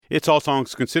It's All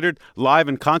Songs Considered, live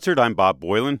in concert. I'm Bob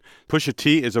Boilen. Pusha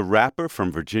T is a rapper from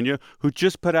Virginia who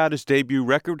just put out his debut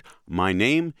record, My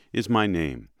Name Is My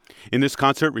Name. In this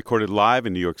concert, recorded live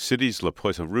in New York City's Le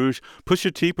Poisson Rouge,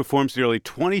 Pusha T performs nearly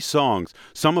 20 songs,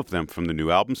 some of them from the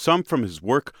new album, some from his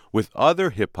work with other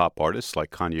hip-hop artists like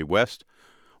Kanye West.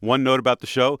 One note about the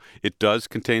show, it does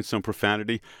contain some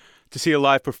profanity. To see a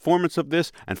live performance of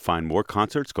this and find more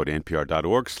concerts, go to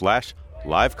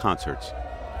npr.org/liveconcerts.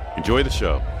 Enjoy the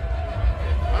show.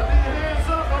 I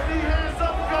need hands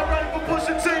up. Y'all ready for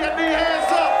Pusha T? I need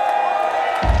hands up.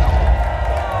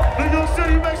 New York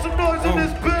City, make some noise in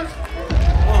this bitch.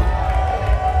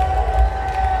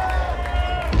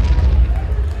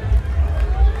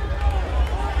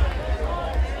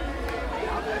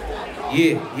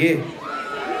 Yeah.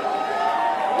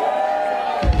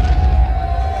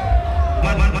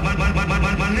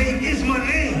 My name is my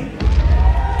name.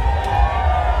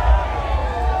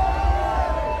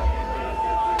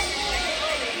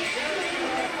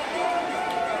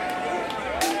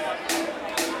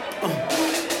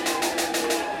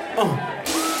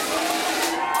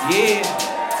 Yeah.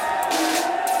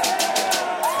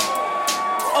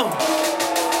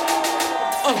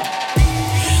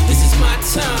 This is my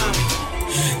time.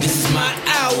 This is my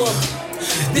hour.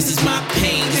 This is my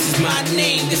pain. This is my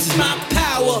name. This is my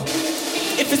power.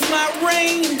 If it's my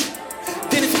rain,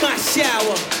 then it's my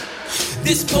shower.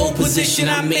 This pole position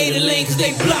I made a lane cause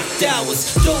they blocked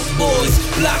ours. Dope boys,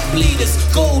 block bleeders,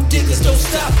 gold diggers don't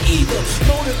stop either.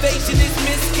 Motivation is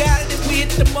misguided. If we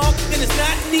hit the mark, then it's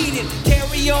not needed.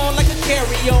 Carry on like a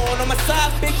carry-on. On my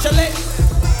side, bitch, I let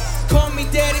call me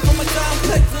daddy from my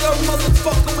complex. Little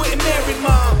motherfucker wouldn't marry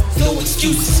mom. No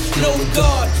excuses, no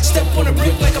guard. Step on a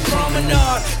brick like a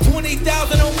promenade.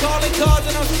 20,000 on calling cards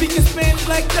and I'm speaking Spanish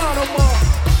like Donald Moore.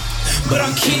 But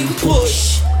I'm King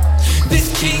Push.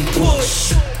 This King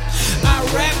Push. I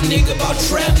rap nigga about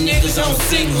trap niggas on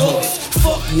sing hooks.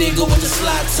 Fuck nigga with the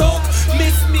slide talk.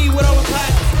 Miss me with all the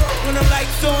pot. When the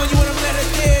lights on you, when I'm let it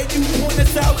there, you point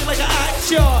us out like an eye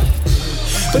chart.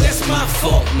 But that's my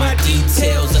fault, my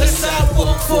details of the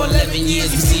sidewalk. For 11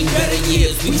 years, we've seen better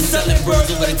years. We be selling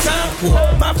birds over the time for.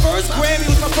 My first Grammy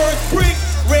was my first brick.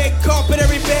 Red carpet,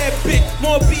 every bad bitch.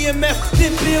 More BMF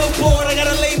than Billboard. I got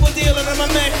a label deal and I'm a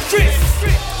mattress.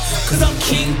 Cause I'm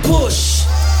King Push,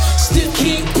 still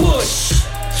King Push.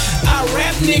 I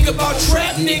rap nigga about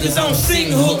trap niggas on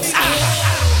sing hooks.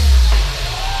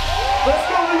 Let's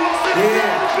go, New York City.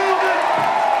 Yeah.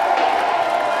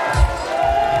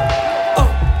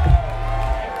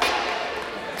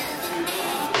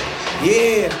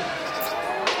 Yeah.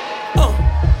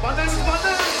 My name is my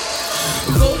name.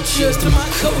 Vultures to my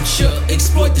culture,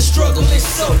 exploit the struggle and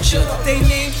soldier. They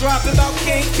name dropping about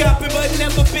can't copy, but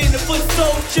never been a foot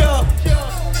soldier.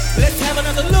 Let's have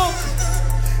another look,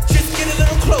 just get a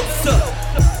little closer.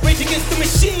 Rage Against the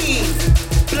Machine,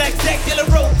 Black Jack De La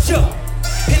Rocha.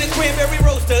 In a cranberry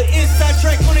roaster, inside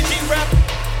track on a G-Rap.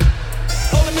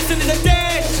 All I'm missing is a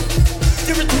dash,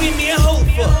 difference between me and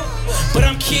Hova. But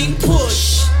I'm King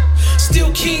Push,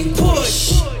 still King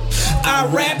Push. I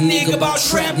rap nigga about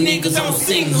trap niggas on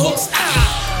sing hooks.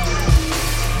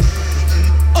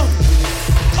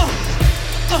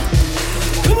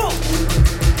 Come on.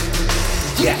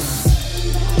 Yes.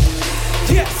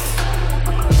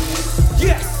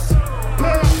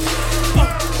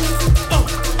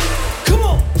 Come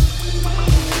on.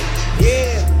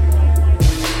 Yeah.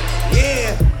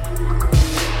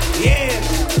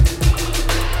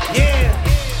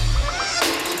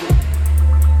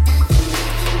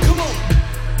 Come on.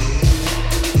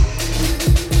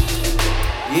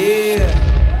 Yeah.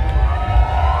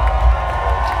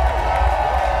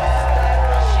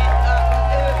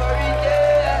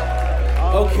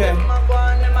 Okay.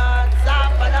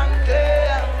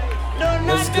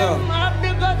 Let's go.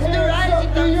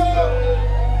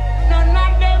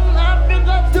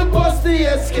 To bust the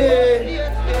escape. Yeah.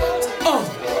 Bounce.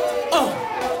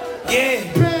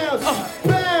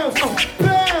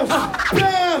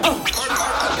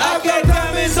 I got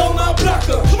diamonds on my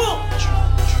blocker. Come on.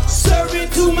 Serve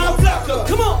it to my blocker.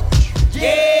 Come on.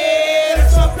 Yeah,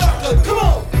 that's my blocker. Come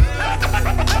on.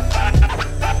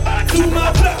 To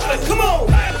my blocker. Come on.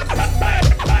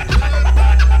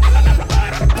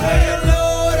 Hey,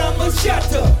 Lord, I'm a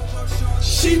shatter.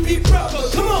 She be proper.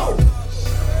 Come on.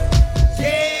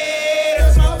 Yeah,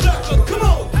 that's my blocker. Come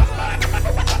on.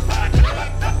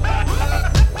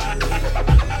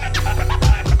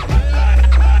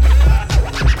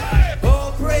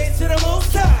 All praise to the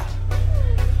Most High.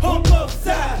 On both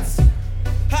sides.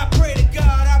 I pray to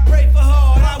God, I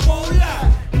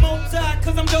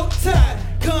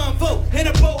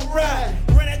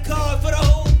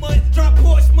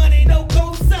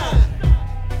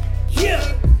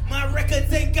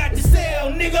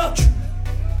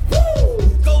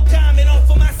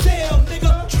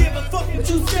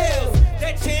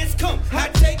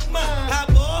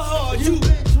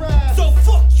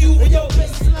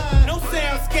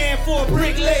for a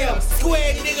bricklayer.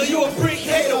 Square nigga, you a brick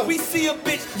hater. We see a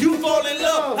bitch, you fall in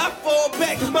love. I fall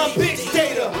back cause my bitch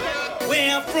data.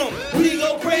 Where I'm from, we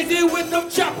go crazy with them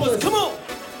choppers. Come on.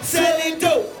 Selling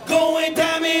dope, going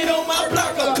diamond on my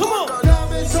blocker. Come on.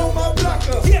 Diamonds on my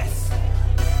blocker. Yes.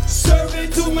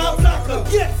 Serving to my blocker.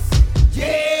 Yes.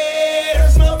 Yeah,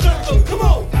 that's my blocker. Come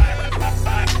on.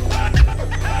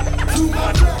 To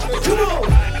my blocker. Come on.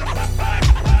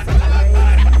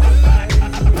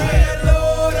 Pray the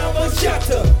Lord, I'm a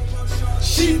shotter.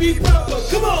 She be proper.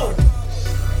 Come on.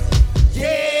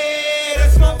 Yeah,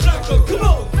 that's my blocker. Come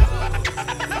on.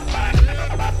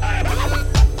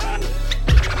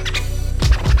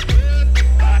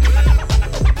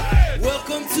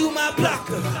 Welcome to my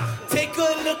blocker. Take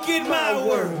a look at my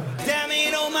world.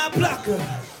 Diamond on my blocker.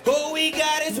 All we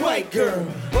got is white girl.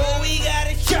 All we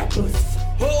got is choppers.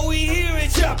 All we hear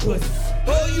is choppers.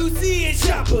 All you see is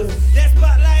choppers. That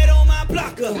spotlight on my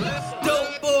blocker.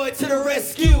 Dope boy to the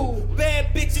rescue.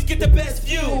 Bad bitches get the best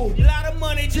view. A lot of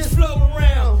money just flow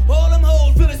around. All them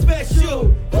hoes feeling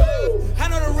special. Woo! I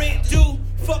know the rent due.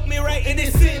 Fuck me right and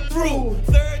it sent through.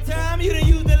 Third time you done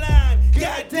used the line.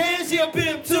 Goddamn, she a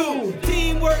pimp too.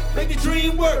 Teamwork, make the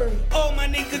dream work. All my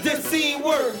niggas just seen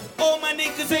work. All my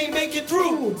niggas ain't make it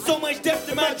through. So much depth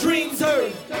in my dreams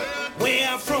hurt. Where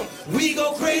I'm from, we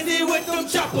go crazy with them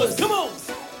choppers. Come on,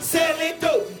 selling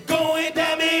dope, going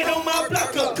diamond on my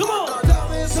blocker. Come on,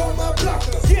 Diamonds on my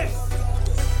blocker. yes.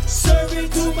 Serving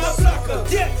to my blocker.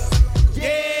 Yes,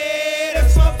 yeah,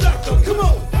 that's my blocker. Come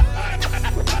on,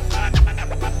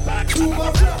 To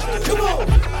my blocker. come on.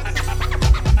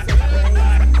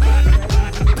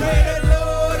 Pray the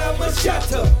Lord, I'm a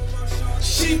shotter.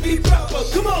 She be proper.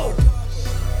 Come on.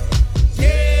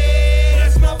 Yeah,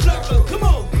 that's my blocker. Come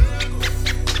on.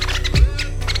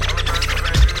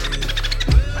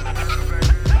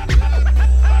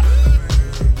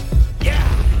 Yeah.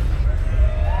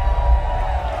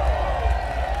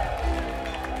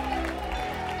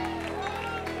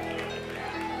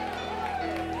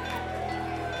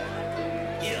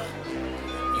 Yeah.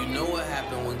 You know what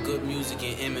happened when good music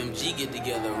and MMG get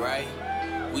together, right?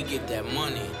 We get that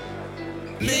money.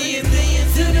 Millions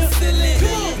in the ceiling.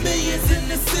 Millions in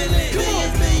the ceiling.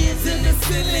 Millions in the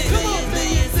ceiling.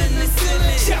 Millions in the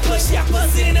ceiling. Shoppers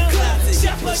in the closet.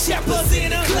 Shoppers in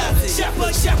the closet.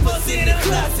 Shoppers in the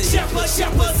closet. Shoppers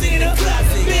in the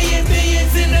closet.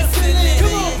 Millions in the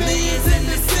ceiling. Millions in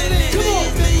the ceiling.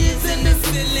 Millions in the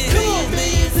ceiling.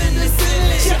 Millions in the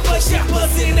ceiling.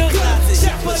 Shoppers in the closet.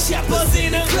 Shoppers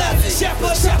in the closet.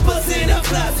 Shoppers in the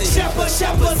closet.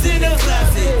 Shoppers in the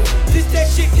closet. This that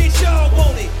shit that y'all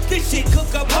want it. This shit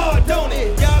cook up hard, don't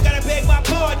it? Y'all gotta beg my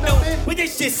pardon on it. But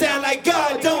this shit sound like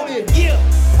God, don't it? Yeah,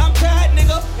 I'm tired,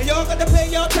 nigga. And y'all gotta pay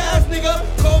your tithes, nigga.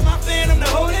 Call my phantom the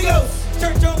Holy Ghost.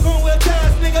 Church on Cornwall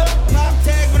ties, nigga. Pop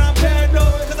tags when I'm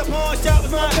paranoid. Cause the pawn shop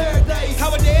was my paradise.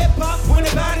 How a dead pop when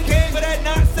the body came for that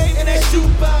not safe in that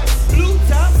shoebox. Blue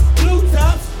tops.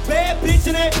 Bad bitch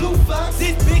in that blue fox.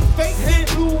 This big face and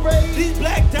blue rays. These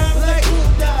black diamonds like blue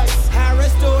dice. I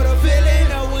restore the feeling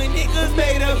of when niggas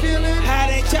made a feeling. How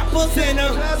they choppers in a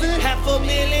closet. $500,000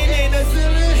 in the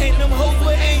ceiling. And them hoes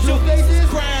with angel faces.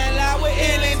 Crying loud with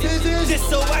alien visions. Just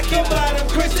so I can buy them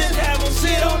Christians. Have them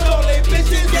shit on all they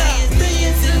bitches.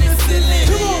 Millions in the ceiling.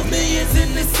 Come on. Millions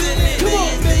in the ceiling. Come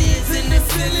on. Millions in the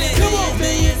ceiling. Come on.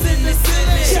 Millions in the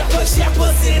ceiling. Shoppers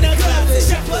in the closet.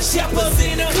 Shoppers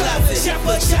in the closet.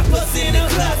 Shoppers in the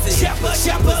closet.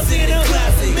 Shoppers in the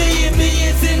closet.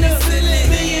 Millions in the ceiling.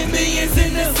 Millions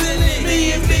in the ceiling.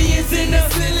 Millions in the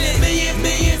ceiling.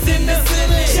 Millions in the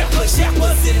ceiling. Shoppers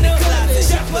in the closet.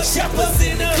 Shoppers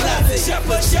in the closet.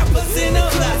 Shoppers in the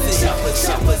closet.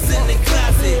 Shoppers in the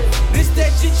closet. This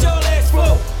that shit y'all ask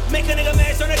for. Make a nigga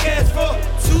mash on the gas floor.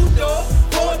 2-door,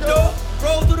 4-door.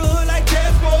 Roll through the hood like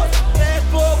dashboard.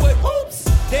 Dashboard with hoops.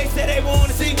 They say they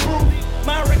wanna see proof.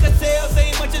 My record sales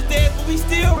ain't much as theirs, but we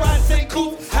still ride the same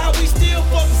coupe. How we still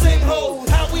fuck the same hoes.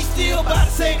 How we still buy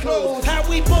the same clothes. How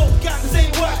we both got the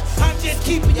same watch. I'm just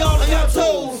keeping y'all on your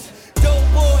toes. Dope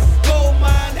boy, gold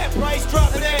mine, that price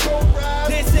drop of that.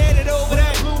 Then set it over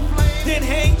that. Then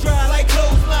hang dry like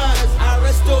clotheslines. I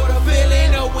restore the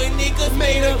feeling of when niggas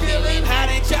made a killing.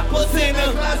 Hiding choppers in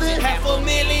the closet. $500,000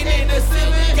 in the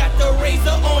ceiling. Got the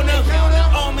razor on the counter.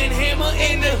 Arm and hammer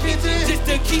in the kitchen. Just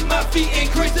to keep my feet in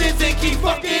Christians and keep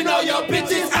fucking all your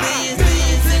bitches.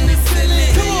 Millions in the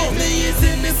ceiling. Come on. Millions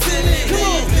in the ceiling. Come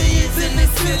on. Millions in the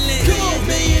ceiling. Come on.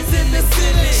 Millions in the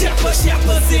ceiling. Shoppers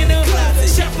in the closet.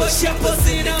 Shoppers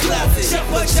in the closet.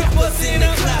 Shoppers in the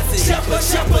closet.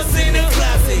 Shoppers in the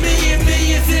closet.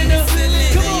 Millions in the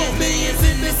ceiling. Come on. Millions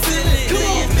in the ceiling. Come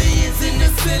on. Millions in the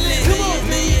ceiling. Come on.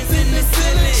 Millions in the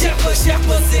ceiling.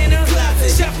 Shoppers in the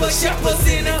closet. choppers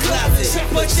in the closet.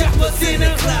 Choppers in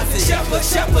the closet.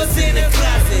 Choppers in the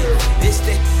closet. This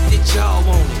that y'all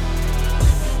want it.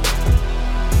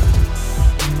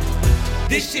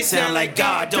 This shit sound like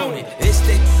God, don't it? This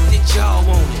that y'all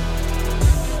want it.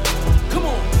 Come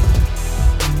on.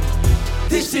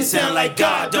 This shit sound like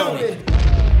God, don't it?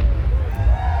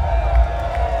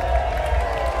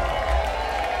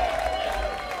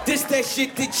 This that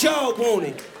shit that y'all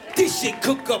wanted. This shit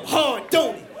cook up hard,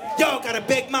 don't it? Y'all gotta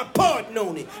beg my pardon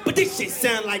on it. But this shit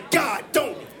sound like God,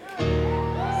 don't it?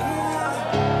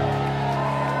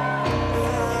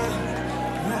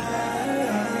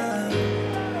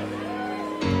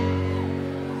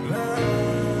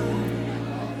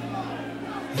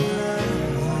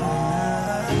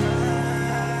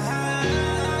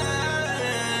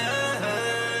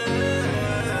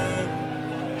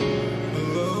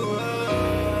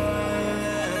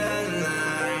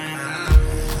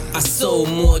 I sold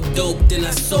more dope than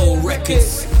I sold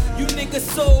records. You niggas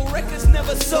sold records,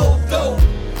 never sold dope.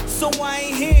 So I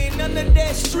ain't hearing none of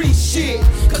that street shit.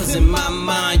 Cause in my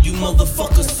mind, you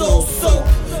motherfuckers sold soap.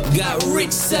 Got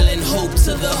rich selling hope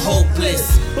to the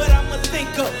hopeless. But I'm a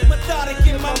thinker, methodic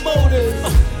in my motive.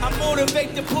 I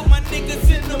motivate to put my niggas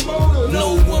in the motor.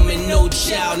 No woman, no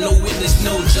child, no witness,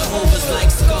 no Jehovah's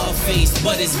like Scarface.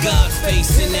 But it's God's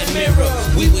face in that mirror.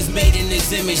 We was made in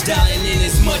this image, dialing in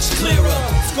is much clearer.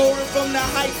 Scoring from the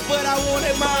heights, but I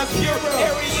wanted mine purer.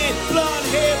 Aryan, blonde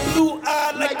hair, blue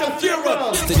eyed like the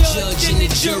Führer. The judge and the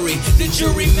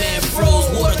jury man froze.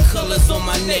 Watercolors on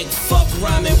my neck, fuck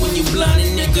rhyming when you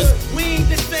blindin' niggas. We ain't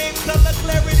the same color,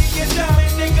 clarity as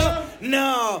diamond, nigga.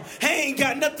 No, I ain't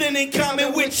got nothing in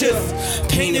common with you.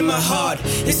 Pain in my heart,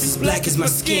 it's as black as my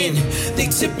skin. They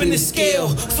tipping the scale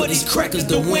for these crackers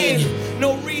to win.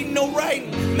 No reading, no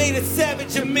writing, made a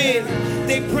savage of men.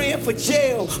 They praying for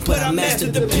jail, but I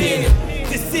mastered the pen.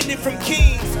 Descended from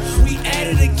kings, we at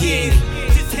it again.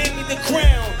 Just hand me the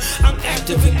crown, I'm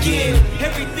active again.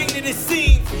 Everything that it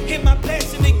seems, hit my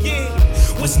passion again.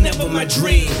 Was never my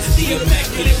dream, the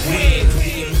immaculate win.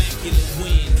 The immaculate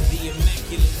win, the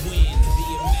immaculate win, the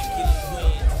immaculate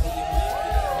win,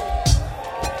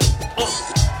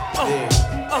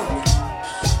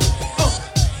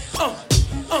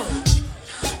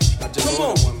 Come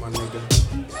on. One, my nigga.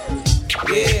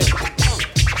 Yeah.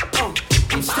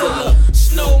 I'm still a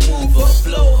snow mover,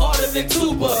 flow harder than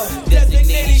tuba.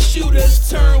 Designated shooters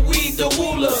turn weed to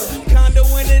wooler. Condo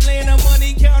in Atlanta,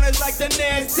 money counters like the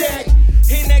NASDAQ.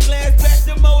 In that glass back,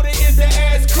 the motor is the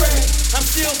ass crack. I'm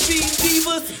still feeding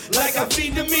divas like I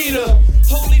feed the meter.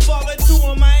 Holy father to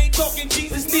him, I ain't talking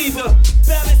Jesus neither.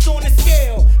 Balance on the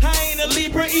scale, I ain't a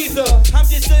Libra either. I'm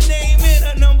just a name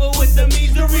and a number with the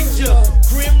means to reach ya.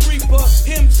 Grim Reaper,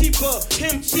 him cheaper,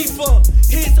 him cheaper.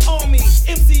 His army,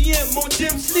 MCM on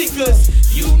gym sneakers.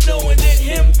 You knowing that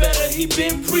him better, he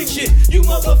been preaching. You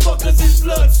motherfuckers is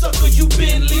blood suckers, you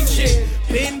been leeching.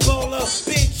 Ben Bowler,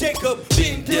 Ben Jacob,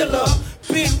 Ben Dilla.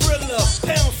 Ben Rilla,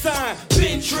 pound sign,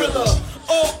 Ben Triller.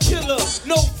 All killer,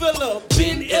 no filler,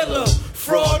 Ben Iller.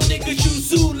 Fraud niggas, you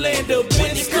Zoolander,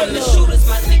 Ben Stiller. The shooters,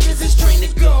 my niggas is trained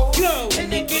to go.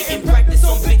 And they getting practice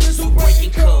on bitches who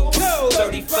breaking code.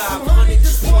 3,500,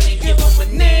 just wanna give them a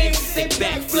name. They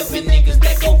back flipping niggas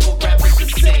that go for rappers the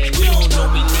same. You don't know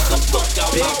me, nigga, fuck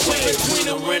out my way. Between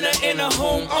a renter and a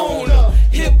homeowner.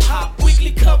 Hip hop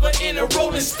weekly cover in a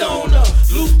Rolling Stoner.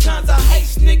 Lufthansa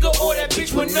heist nigga or that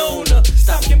bitch Winona.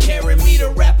 Stop comparing me to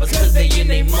rappers cause they in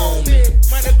they moment.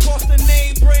 Might have cost the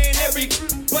name brand every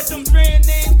but them brand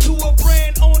names to a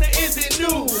brand owner isn't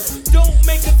new. Don't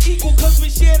make us equal cause we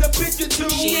share a picture too.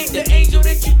 She ain't the angel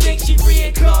that you think she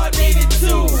reincarnated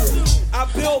to. I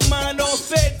built mine on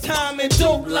fed time and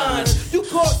dope lines. You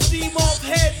caught steam off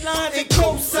headlines and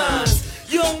cosigns.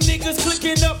 Young niggas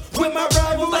clicking up with my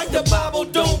rival like the Bible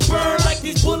don't burn, like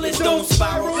these bullets don't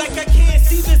spiral, like I can't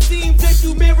see the seams that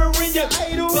you mirror in your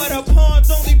idol. But a pawn's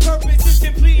only purpose is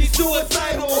completely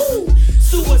suicidal. Ooh,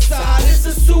 suicide, it's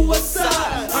a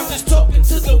suicide. I'm just talking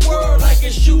to the world like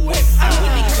it's you and I.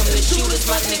 When they come to shooters,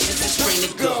 my niggas is trained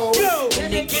to go.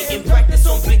 And they getting practice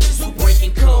on bitches who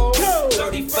breaking code.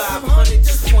 3,500,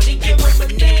 just wanna give them a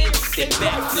name. They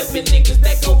back flipping niggas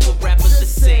that go for rappers the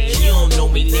same. You don't know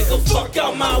me, nigga, fuck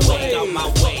out my way. Out my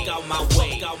way, out my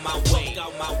way, out my way,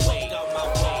 out my way, out my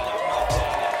way.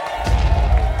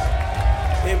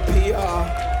 NPR,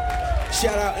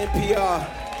 shout out NPR.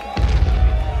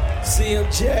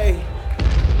 CMJ.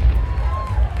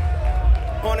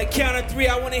 On the count of 3,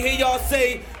 I want to hear y'all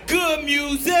say good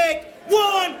music.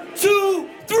 1, 2,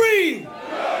 3. Good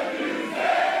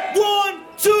music. 1,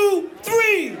 2,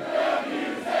 3. Good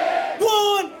music.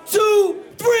 1, 2,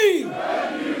 3.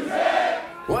 Good music.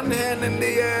 One hand in the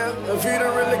air if you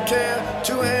don't really care.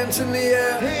 Two hands in the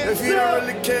air if you don't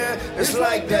really care. It's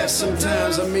like that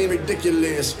sometimes, I mean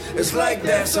ridiculous. It's like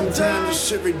that sometimes, this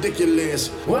shit ridiculous.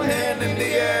 One hand in the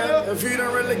air if you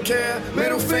don't really care.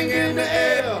 Middle finger in the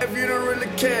air if you don't really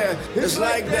care. It's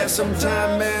like that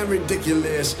sometimes, man,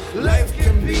 ridiculous. Life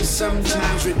can be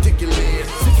sometimes ridiculous.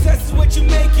 Success is what you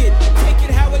make it, take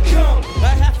it how it comes.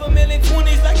 500,000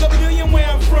 20s like $1 billion where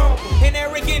I'm from. An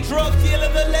arrogant drug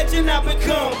dealer, the legend I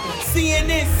become.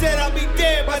 CNN said I'll be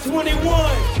dead by 21.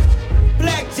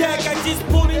 Blackjack, I just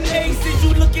pulled an ace. Is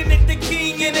you looking at the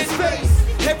king in his face?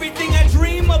 Everything I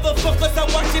dream, motherfuckers,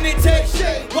 I'm watching it take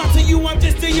shape. Watching you, I'm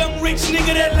just a young rich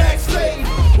nigga that lacks faith.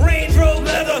 Range Rover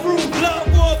leather, love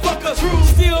war fucker.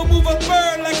 Still move a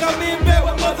bird like I'm in bed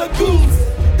with Mother Goose.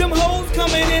 Them hoes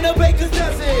coming in a baker's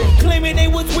dozen, claiming they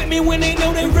was with me when they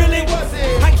know they really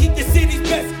wasn't. I keep the city's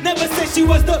best, never said she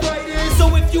was the brightest.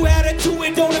 So if you had a two,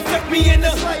 it don't affect me in the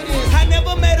slightest. I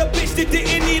never met a bitch that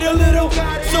didn't need a little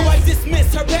guidance, so I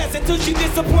dismiss her past until she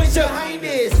disappoints your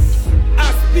highness.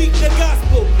 I speak the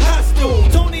gospel, hostile.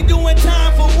 Tony doing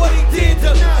time for what he did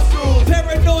to nostrils.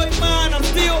 Paranoid mind, I'm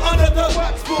still under the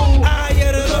watchful eye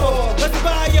of the law.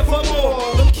 Aspire for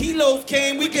more. Them kilos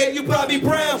came, we gave you Bobby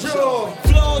Brown. Sure.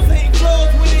 Flaws ain't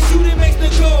flaws, when they shoot it makes the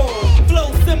goal.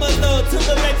 Flow similar to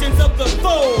the legends of the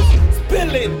foes.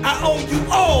 Spill it, I owe you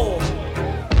all.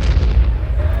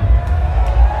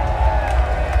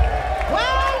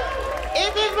 Well,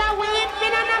 it is my way, it's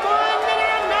been on the morning and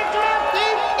a natural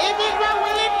thing. It is my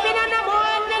way, it's been on the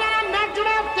morning and a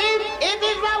natural thing. It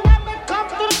is my weapon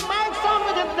comes to the microphone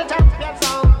with the champion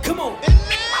song. Come on.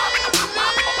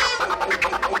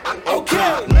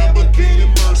 Okay. Lamborghini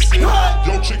Mercy.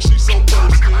 Yo, chick, she so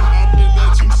thirsty. I'm in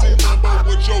that 2C Lambo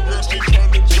with your girl, she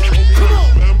tryna jerk me.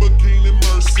 Lamborghini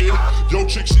Mercy. Yo,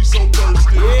 chick, she so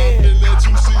thirsty. I'm in that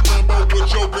 2C Lambo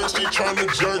with your girl, she tryna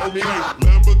jerk me.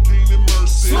 Lamborghini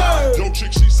Mercy. Yo,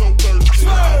 chick, she so thirsty.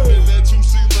 I'm in that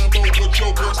 2C Lambo with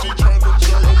your girl, she tryna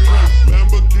jerk me.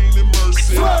 Lamborghini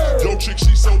Mercy. Yo, chick,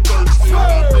 she so thirsty.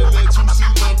 I'm in that 2C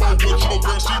Lambo with your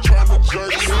girl, she tryna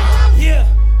jerk me. Yeah.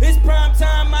 It's prime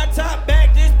time, my top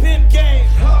back, this pimp game.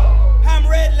 I'm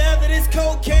red leather, this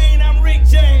cocaine, I'm Rick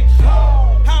James.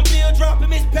 I'm Bill dropping,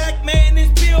 Miss Pac-Man,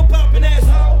 this Bill popping ass.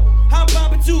 I'm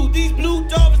popping too, these blue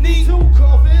dogs need two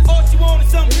coffins. All she wanted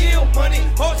some real money,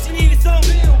 all she needed some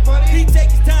real money. He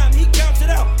takes his time, he counts it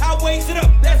out, I weighs it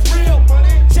up, that's real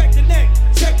money. Check the neck,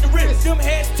 check the wrist, them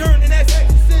heads turning, that's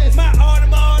exorcist. My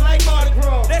Audemars like Mardi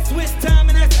Gras, that's Swiss time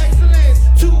and that's excellence.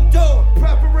 Two-door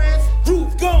preference,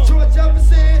 roof gone, George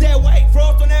Jefferson. That white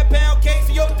frost on that pound cake,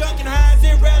 so your Duncan Hines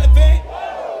irrelevant.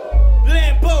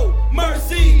 Lambo,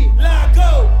 Mercy,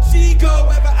 Lago, she go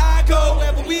wherever I go,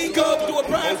 wherever we go, do a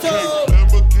prime tour.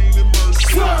 Lamborghini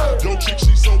Mercy. Yo, chick,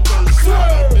 she so thirsty.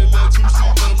 I'm in that 2C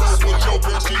Lambo with your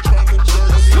girl, she tryna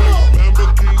jerk me.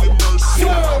 Lamborghini Mercy.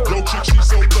 Yo, chick, she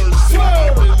so thirsty.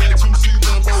 I'm in that 2C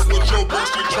Lambo with your girl,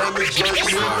 she tryna jerk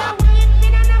me.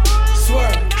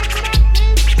 Swerve.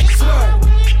 Swerve.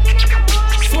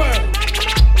 Swerve.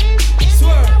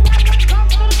 Swerve.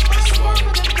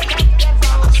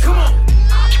 Come on.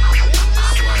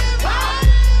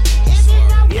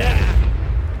 Yeah.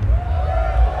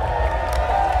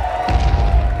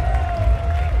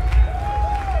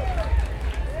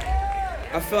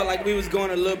 I felt like we was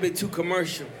going a little bit too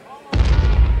commercial.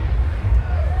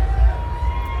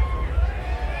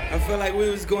 I felt like we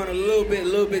was going a little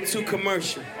bit too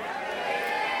commercial.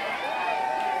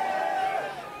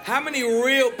 How many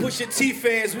real Pusha T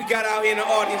fans we got out here in the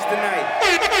audience tonight?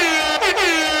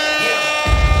 Yeah.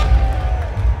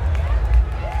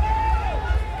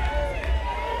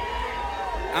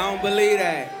 I don't believe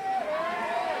that.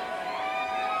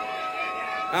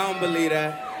 I don't believe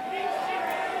that.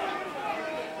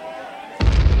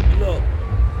 Look.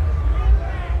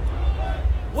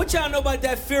 What y'all know about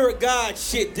that fear of God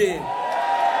shit then?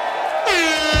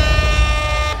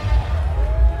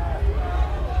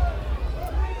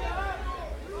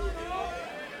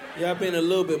 Y'all been a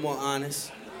little bit more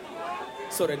honest.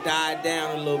 Sort of died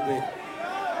down a little bit.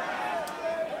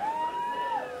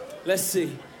 Let's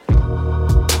see.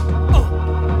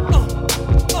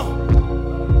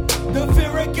 The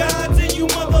fear of God's in you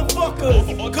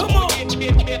motherfuckers. Come on.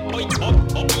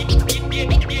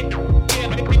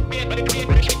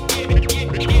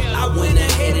 I went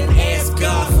ahead and asked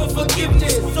God for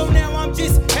forgiveness. So now I'm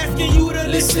just asking you to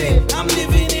listen. I'm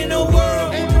living in a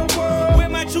world where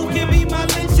my truth can be my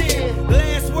lynching.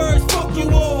 Last words, fuck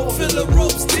you all. Feel the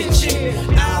ropes tension.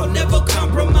 I'll never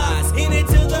compromise. In it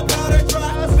till the powder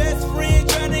dries. Best friend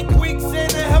drowning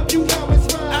quicksand to help you know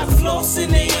it's right. I floss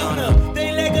in their honor.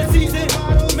 They legacies and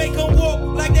make them walk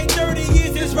like they 30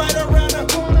 years is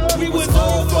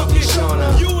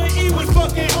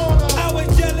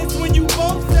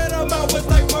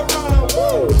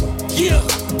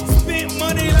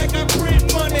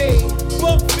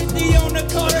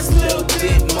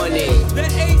The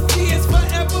AC is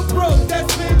forever broke.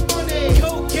 That's rent money.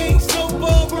 Cocaine,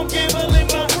 snowball from gambling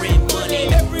my rent money.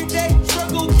 Everyday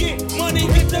struggle, get money,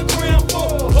 get the ground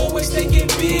for. Always thinking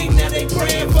big, now they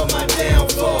praying for my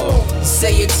downfall.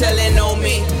 Say you're telling on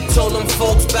me, told them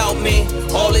folks about me.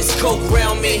 All this coke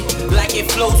round me, like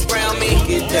it floats round me. Cook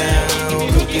it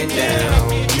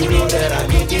down, you know that I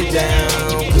cook it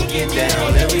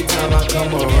down every time I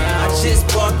come around. I just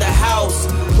bought the house,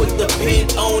 put the pin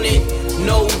on it.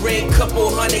 No rent,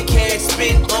 couple $100 cash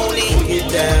spent on it.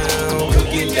 Cook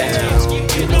it down,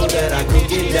 you know that I cook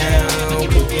it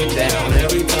down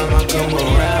every time I come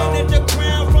around. Hit the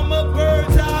ground from a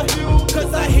bird's eye view,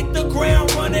 cause I hit the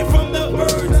ground running from the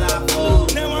bird's eye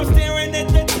view. Now I'm staring at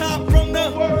the top from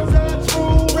the bird's eye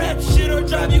view. Rap shit'll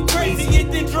drive you crazy,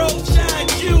 it then drove shine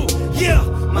you. Yeah,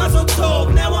 Mazel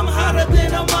Tov, now I'm hotter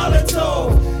than a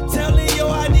Molotov. Tell Leo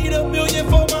I need $1 million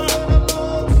for my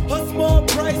a small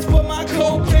price for my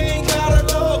cocaine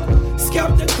catalog.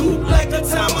 Scalp the coupe like a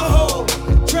tomahawk.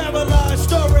 Travelage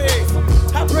stories.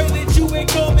 I pray that you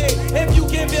ignore me. If you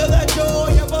can feel the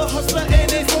joy of a hustler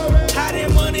and it's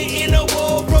hiding money in a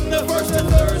wall from the first to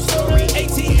third story.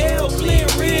 ATL, Glen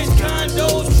Ridge,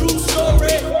 condos, true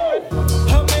story.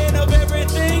 A man of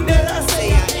everything that I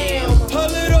say I am. A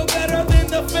little better than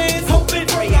the fans hoping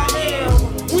for I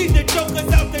am. We the jokers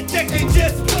out the deck and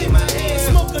just play my hand.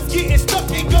 Smokers getting stuck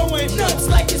and going nuts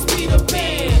like it's Peter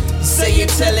Pan. Say you're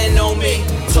telling on me,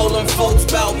 told them folks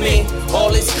about me. All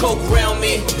this coke round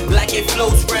me, like it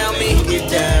floats round me.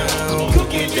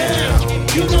 Cook it down,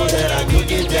 you know that I cook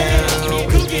it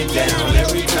down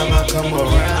every time I come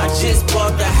around. I just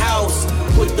bought the house,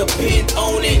 put the pin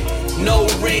on it. No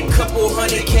rent, couple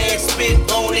 $100 cash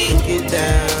spent on it.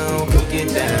 Cook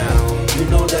it down, you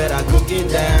know that I cook it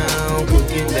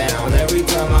down every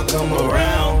time I come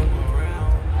around.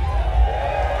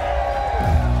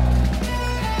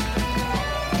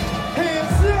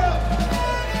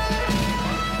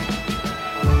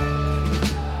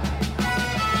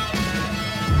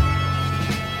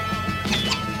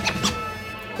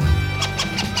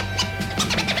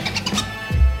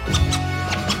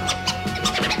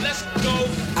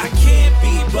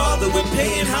 Bothered with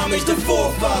paying homage to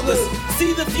forefathers.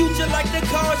 See the future like the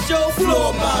car show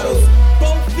floor models.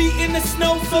 Both feet in the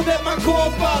snow so that my core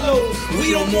follows.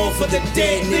 We don't mourn for the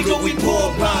dead, nigga, we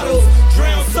pour bottles.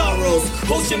 Drown sorrows,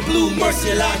 ocean blue,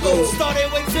 Murcielago.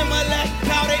 Started with Timberlake,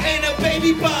 powder and a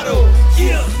baby bottle.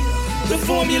 Yeah, the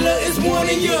formula is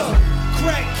warning ya.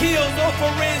 Crack kills,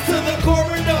 offerings to the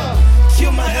coroner.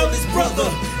 Kill my eldest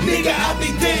brother, nigga, I be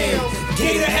damned.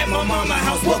 Gator at my mama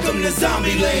house, welcome to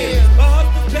zombie land. A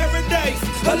hustler's paradise,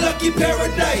 a lucky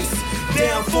paradise.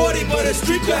 Down 40, but a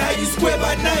street could have you square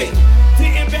by night.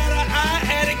 Didn't bat an eye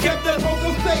at it, kept the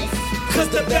poker face. Cause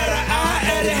the better I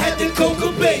at it had the coca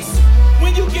base.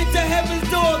 When you get to heaven's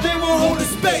door, they won't hold a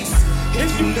space. If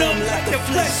you numb like the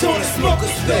flesh on a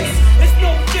smoker's face. It's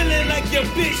no feeling like your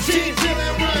bitch shit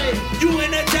feeling right. You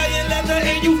in Italian leather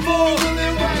and you fall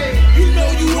feeling right. You know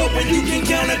you open, you can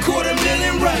count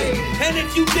 $250,000 right. And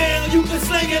if you down, you can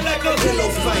slang it like a pillow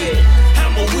fight.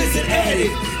 I'm a wizard at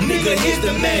it, nigga, here's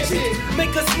the magic.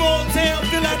 Make a small town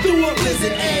feel like through a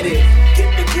blizzard at it.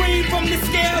 Get the green from the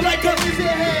scale like a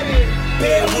wizard had it.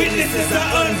 Bear witnesses,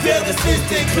 I unveil the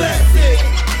instant classic.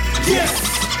 Yes,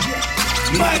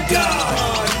 my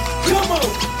God. Come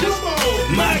on, come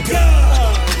on. My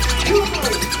God. Come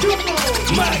on, come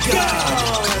on. My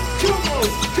God. Come on,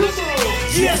 come on.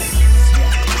 Yes.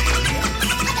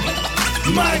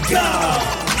 My God.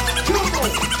 Come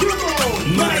on, come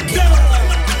on. My God.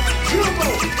 Come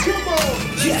on, come on.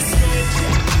 Yes.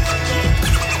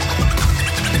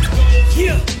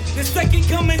 Yeah, the second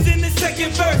coming's in the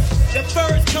second verse. The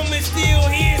first coming still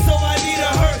here, so I need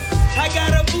a hearse. I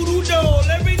got a voodoo doll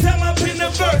every time I pin a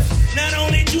verse. Not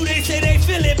only do they say they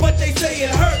feel it, but they say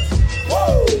it hurts.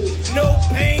 Woo! No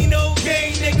pain, no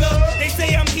gain, nigga. They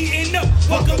say I'm heating up.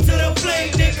 Welcome to the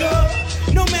flame,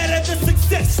 nigga. No matter the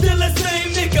success, still the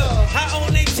same, nigga. I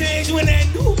only changed when that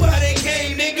new body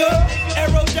came, nigga.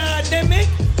 Aerodynamic,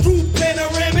 roof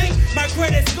panoramic. My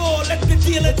credit score, let the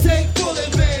dealer take full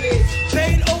advantage.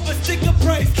 Paid over sticker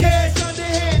price, cash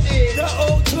underhanded. The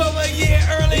old 12 a year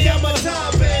early, I'm a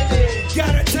time bandit.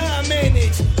 Got a time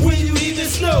manage when you even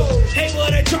snow.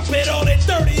 Able to drop it all at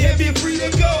 30 and be free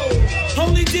to go.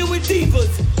 Only deal with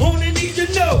divas, only need to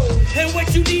know. And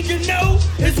what you need to know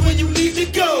is when you need to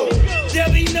go.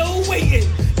 There'll be no waiting,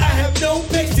 I have no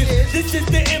patience. This is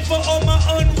the info on my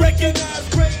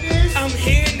unrecognized greatness. I'm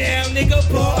here now, nigga,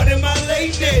 pardon my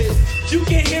lateness. You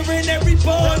can hear in every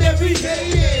part, every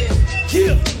day.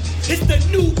 Yeah, it's the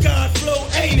new God flow,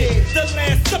 ain't it? The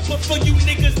last supper for you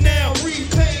niggas now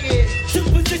repainted.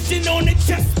 To position on the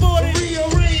chessboard and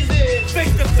rearrange it.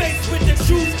 Face to face with the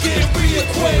truth, get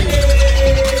reacquainted.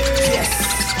 Yes,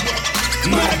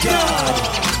 my God.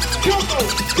 Come on,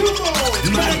 come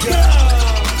on, my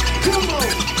God. Come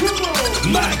on, come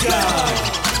on, my God.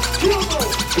 Come on,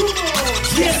 come on,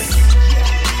 yes,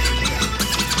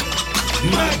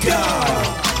 my God.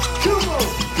 Come on,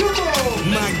 come on,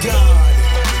 my God.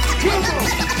 Come on,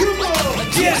 come on,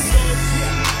 yes.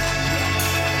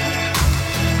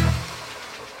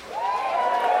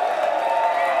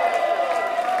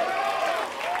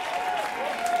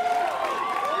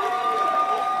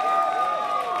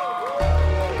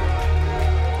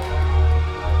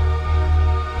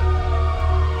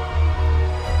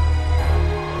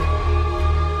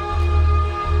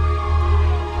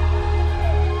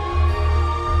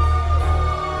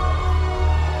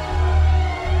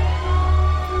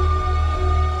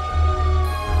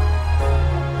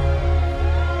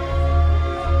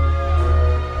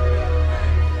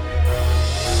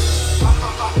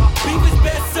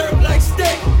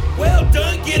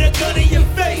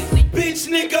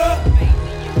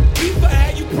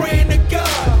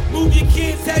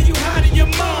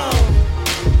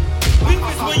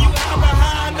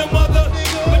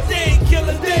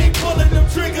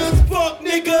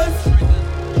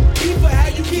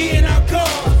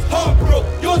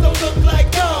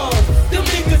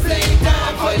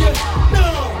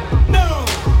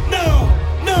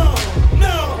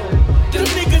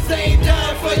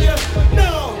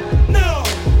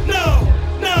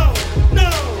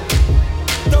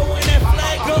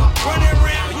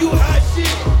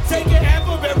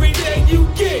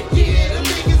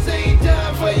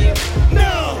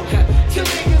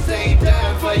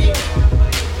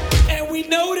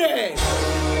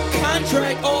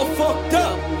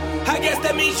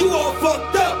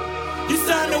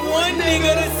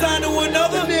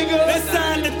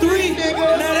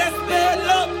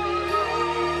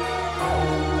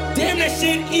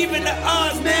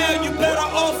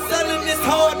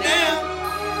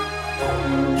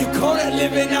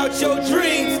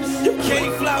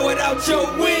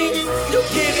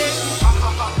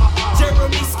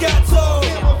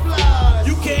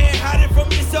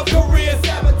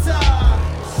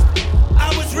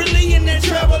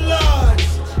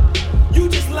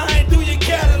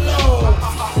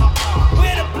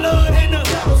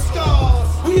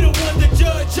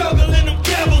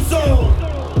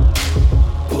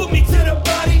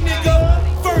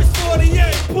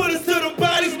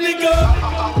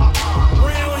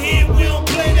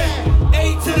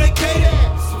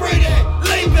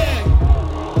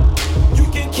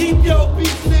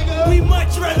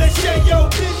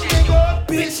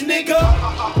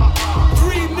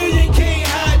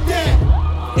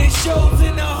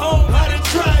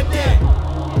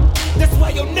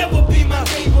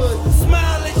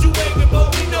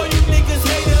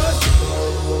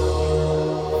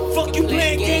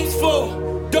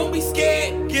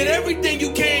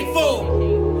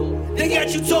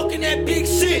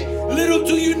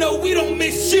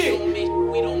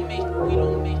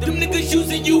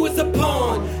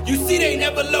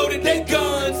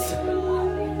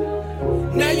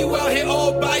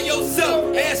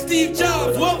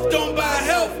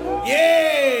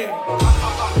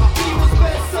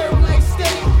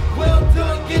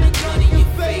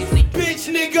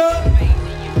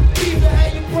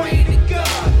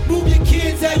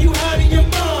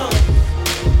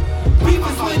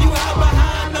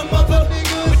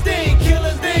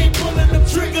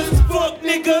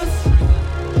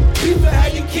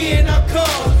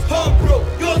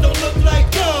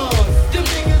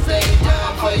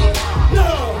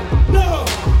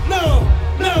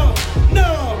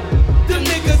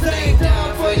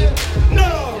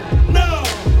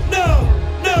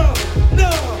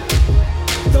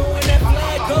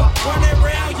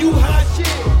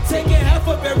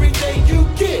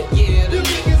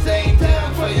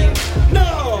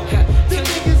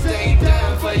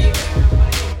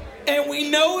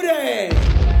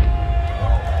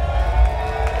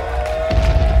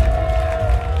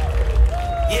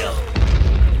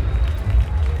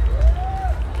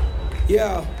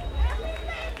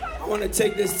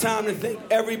 Take this time to thank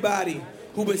everybody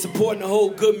who's been supporting the whole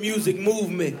good music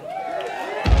movement.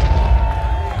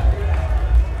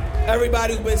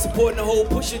 Everybody who's been supporting the whole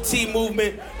Pusha T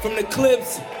movement, from the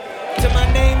Clips to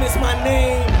My Name Is My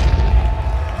Name.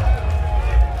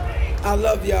 I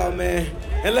love y'all, man.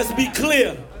 And let's be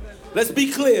clear. Let's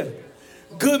be clear.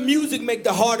 Good music make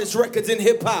the hardest records in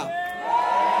hip hop.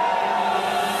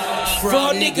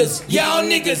 Fraud niggas, y'all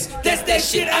niggas, that's that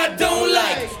shit I don't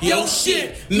like. Yo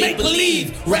shit, make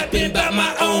believe, rapping about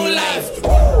my own life.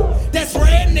 Woo! That's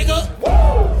red nigga.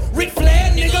 Woo! Ric Flair,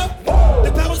 nigga.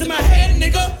 The power's in my head,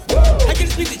 nigga. I can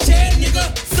speak the chat, nigga.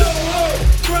 Solo,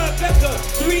 trifecta,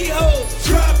 3 hoes,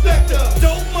 trifecta.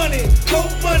 Dope money,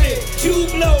 you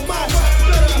blow my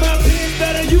pen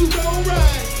better, you don't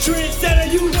ride.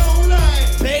 Trendsetter, you don't lie.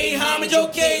 Pay homage,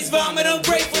 okay's vomit,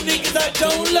 ungrateful niggas I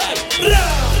don't like. Blah.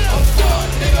 A fraud,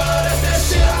 nigga, that's that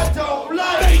shit I don't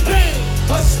like. Bang, bang.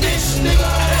 A snitch, nigga,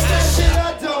 that's that shit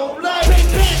I don't like. Bang,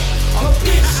 bang. A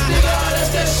bitch, nigga, that's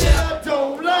that shit I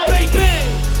don't like. Bang, bang.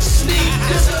 Sneak,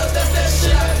 that's that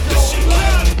shit I don't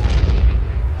like.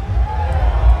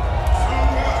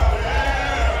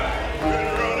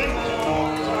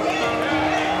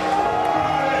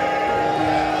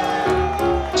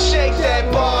 Shake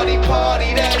that body,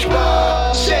 party that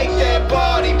ball. Shake that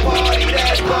body, party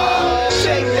that ball.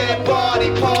 Shake that body,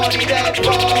 party that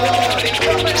ball.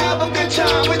 Come and have a good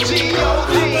time with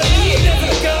G.O.D. There's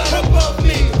a God above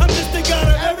me. I'm just the God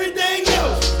of everything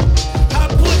else. I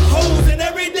put holes in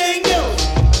everything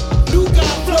else. New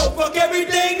God flow, fuck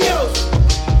everything else.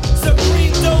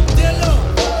 Supreme dope dealer.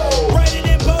 Writing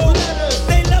in bold.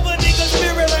 They love a nigga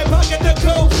spirit like pocket the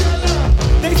coke.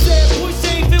 They said push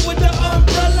ain't fit with the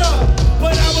umbrella.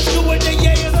 But I was doing the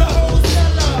yay as a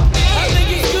wholesaler. I think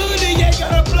it's good the yay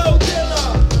got a blow dealer.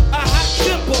 A hot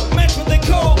temper matched with the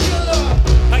cold killer.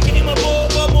 I came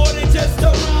aboard for more than just a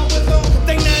round with them.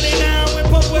 They 99 and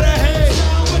pump with a head.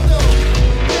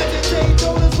 Meditate,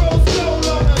 don't just roll slow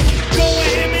on us. Going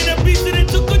him in a beast and it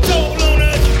took a toll on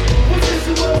us. What is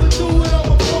you ever do it on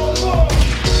my phone?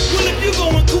 Well, if you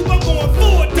going coupe, I'm going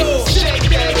forward though. Shake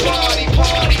that body,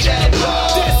 party that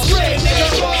ball. That's right, nigga.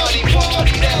 Body,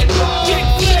 party that ball. Ric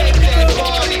Flair, Shake that nigga.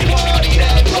 body, party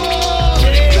that ball.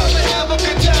 Come and have a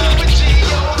good time with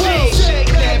G.O.D.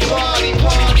 Shake that body,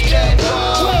 party that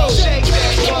ball. Shake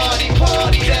that body,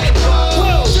 party that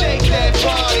ball. Shake that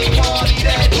body, party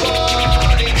that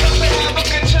ball. Come and have a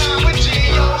good time with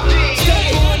G.O.D.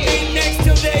 Step on they necks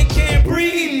till they can't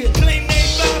breathe. Claim they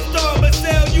 5-star but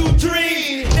sell you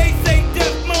dreams. They say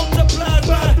death multiplies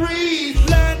by 3.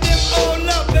 Line them all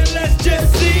up and let's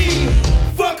just see.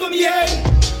 Fuck 'em, yeah.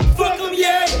 Fuck 'em,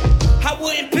 yeah. I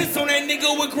wouldn't piss on that nigga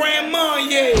with grandma,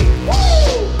 yeah.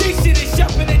 They shit is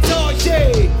shopping at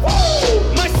Target.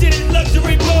 My shit is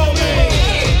luxury ball, man.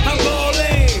 I'm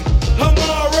ballin', I'm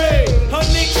alright. I'm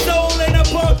Nick Soul and I'm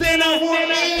pumped and I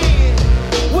want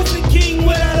in. What's a king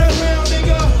without a round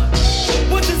nigga?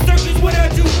 What's a circus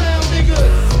without you round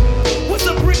niggas? What's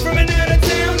a brick from an out of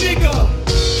town nigga?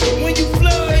 When you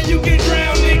flood and you get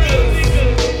drowned, nigga.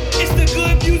 It's the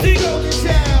good music.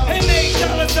 And they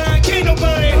 $, can't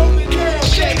nobody hold me down.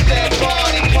 Shake that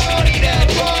body, party that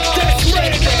ball. That's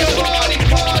right, Shake that nigga. body,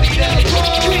 party that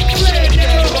ball. Ric Flair, Shake that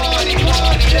nigga. body,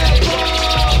 party that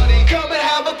ball. Come and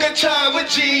have a good time with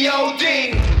G.O.D.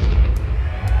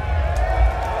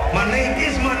 My name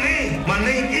is my name. My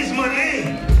name is my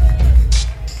name.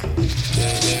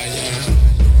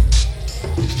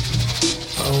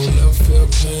 I don't never feel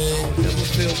pain, Never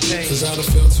feel pain. cause I done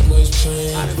felt too much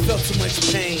pain. I done felt too much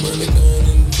pain. Money going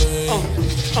in the brain,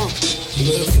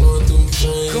 blood flowing through my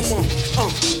veins. Come on,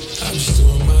 I'm just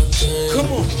doing my thing.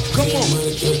 come on, come Get on.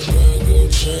 money, get grind, go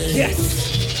train. Yes,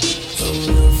 I don't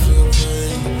never feel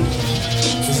pain,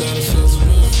 cause I done felt too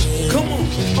much pain. come on.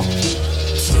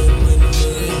 Standing in the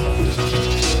rain,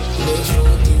 blood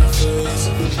flowing through my veins.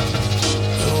 I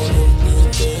don't never do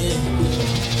a thing.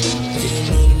 Get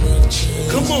money, make a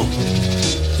change. Come on,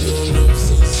 You don't never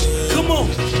see the same. come on.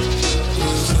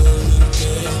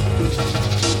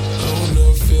 I don't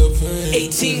never feel pain.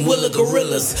 18-wheeler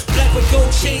gorillas, black with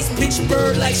gold chains, pitch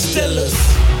bird like Stillers.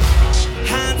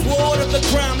 Heinz Ward of the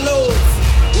crime lords,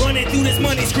 running through this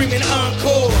money screaming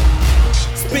encore.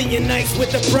 Spend your nights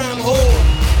with the prime whore,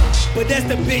 but that's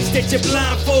the bitch that you're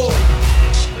blind for.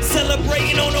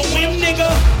 Celebrating on a whim,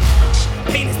 nigga.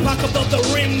 Paint his pocket above the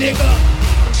rim, nigga.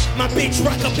 My bitch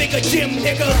rock a bigger gym,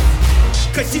 nigga.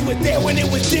 Cause she was there when it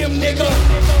was dim, nigga.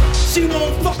 She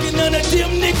won't fucking none of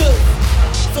them niggas.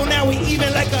 So now we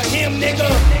even like a him, nigga.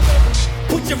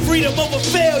 Put your freedom over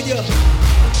failure.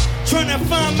 Tryna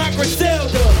find my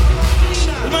Griselda.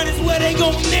 Might as well they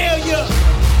gon' nail ya.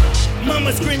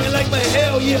 Mama screaming like, but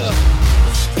hell yeah.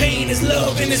 Pain is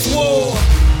love in this war.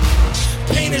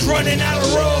 Pain is running out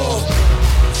of raw.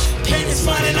 Pain is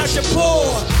finding out your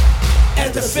poor.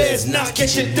 As the feds knock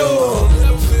at your door. I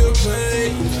don't feel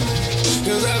pain,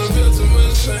 cause I don't feel too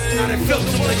much pain. I done felt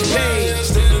too much pain. I'm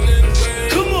standing in the rain,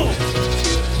 Come on,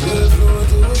 blood flowing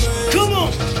through my veins. come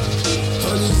on.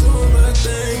 I'm just doing my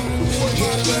thing,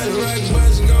 get better, right,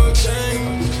 watch and go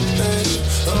change.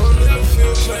 I don't never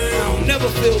feel pain, I don't never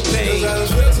feel cause pain. I done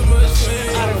felt too much pain.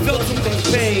 I done felt too much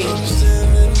pain. I'm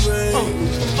standing in the rain,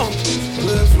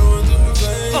 blood flowing through my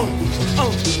veins.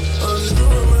 just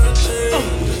doing my thing.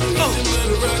 Just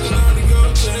better rockin' all the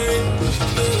gold chain.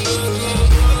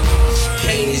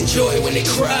 Pain is joy when it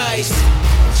cries.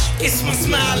 It's my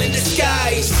smile in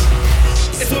disguise.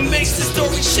 It's what makes the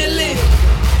story chillin'.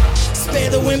 Spare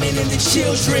the women and the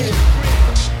children.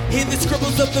 Hear the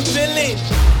scribbles of the villain.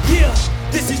 Yeah,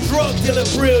 this is drug dealer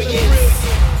brilliance.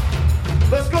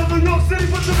 Let's go New York City,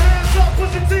 put some hands up,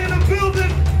 push your T in the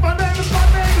building. My name is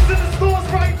in the stores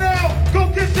right now.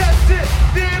 Go get that shit,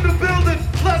 they're in the building,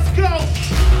 let's go.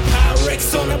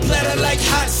 Pyrex on a platter like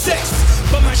hot sex,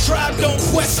 but my tribe don't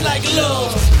quest like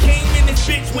love. Came in this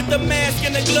bitch with the mask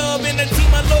and the glove and a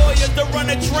team of lawyers to run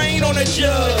a train on a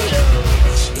judge.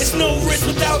 It's no risk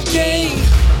without gain.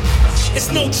 It's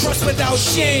no trust without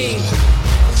shame.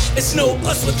 It's no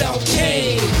us without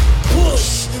Kane.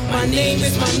 Push, my name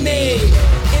is my name.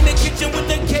 In the kitchen with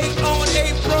the cake on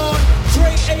apron.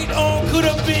 Trey 8 on,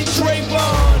 could've been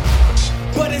Trayvon,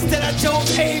 but instead I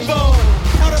chose Avon.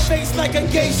 Powder face like a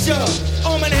geisha.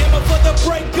 Arm and hammer for the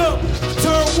breakup.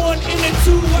 Turn 1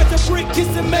 into 2 at the brick, kiss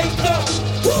and make up.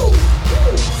 Woo!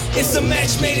 It's a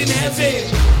match made in heaven.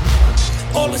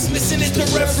 All that's missing is the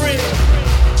reverend.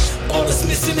 All that's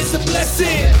missing is a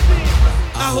blessing.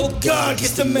 I hope God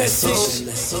gets the message.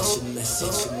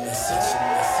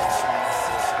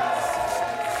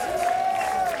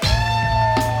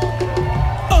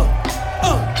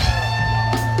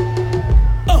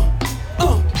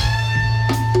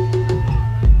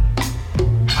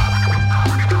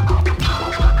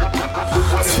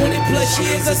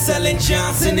 Years of selling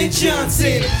Johnson &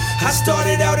 Johnson. I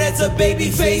started out as a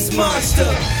baby-faced monster.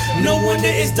 No wonder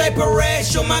it's diaper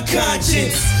rash on my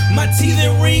conscience. My teeth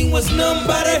and ring was numb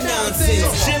by the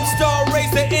nonsense. Jim Star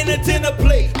razor in a dinner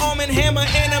plate. Arm and hammer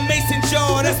and a mason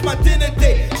jar, that's my dinner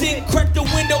date. Then crack the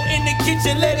window in the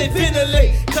kitchen, let it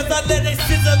ventilate. Cause I let it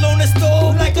sizzle on the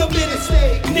stove like a minute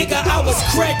steak. Nigga, I was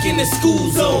cracking the school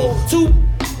zone.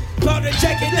 Powder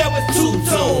jacket that was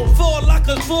two-tone. 4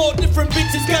 lockers, 4 different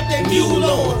bitches got that mule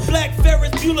on. Black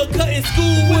Ferris Bueller cutting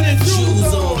school with his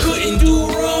shoes on. Couldn't do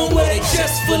wrong with a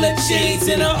chest full of chains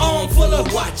and an arm full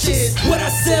of watches. What I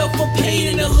sell for pain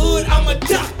in the hood, I'm a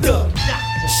doctor.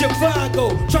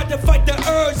 Chicago, tried to fight the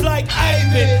urge like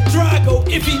Ivan Drago.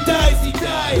 If he dies, he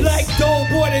dies. Like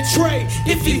Doughboy and Trey.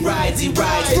 If he rides, he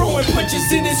rides. Throwing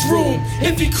punches in his room.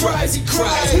 If he cries, he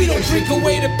cries. We don't drink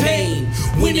away the pain.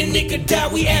 When a nigga die,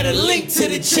 we add a link to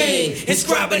the chain.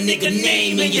 Inscribe a nigga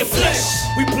name in your flesh.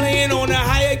 We playing on a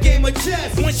higher game of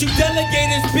chess. Once you delegate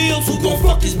his bills, who gon'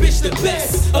 fuck his bitch the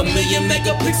best? 1,000,000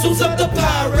 megapixels of the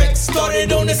Pyrex.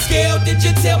 Started on the scale, did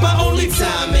you tell my only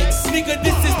Timex? Nigga,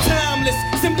 this is timeless.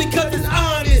 Simply cause it's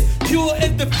honest. Pure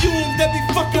as the fumes that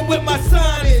be fucking with my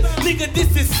sinus. Nigga,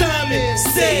 this is Simon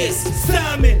Says,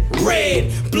 Simon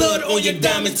Red. Blood on your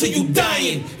diamonds till you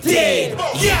dying dead.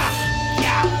 Yeah.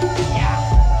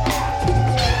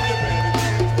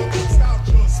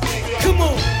 Come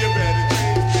on.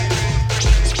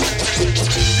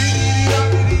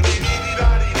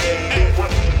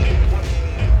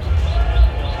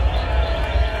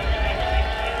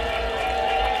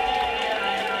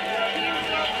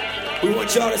 We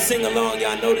want y'all to sing along,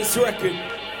 y'all know this record.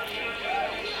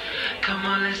 Come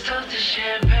on, let's toast to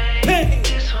champagne. Hey.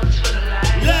 This one's for the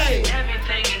life.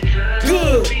 Everything is good.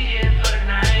 Good. We here for the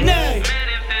night. Night. Man,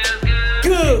 it feels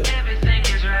good. Good. Everything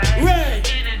is right.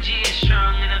 Right. Energy is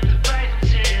strong enough to brighten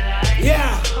city lights.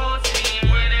 Yeah. Whole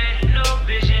team winning, no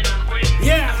vision, no grit.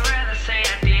 Yeah. I'd rather say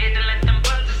I did than let them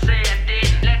buzzers say I did.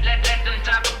 Let them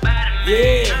talk about it,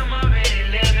 man. Yeah. I'm already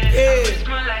living. Yeah. I risk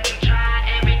my life to try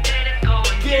every day to go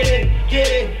and Get it.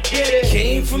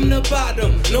 Came from the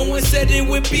bottom, no one said it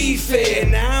would be fair.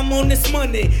 Now I'm on this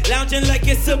money, lounging like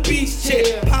it's a beach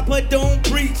chair. Papa don't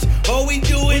preach, all we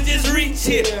do is just reach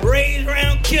here. Raise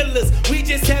round killers, we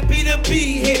just happy to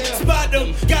be here. Spot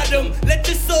them, got them, let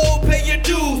your soul pay your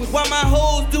dues. While my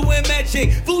hoes doing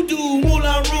magic, voodoo,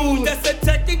 Moulin Rouge. That's a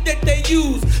tactic that they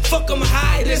use. Fuck them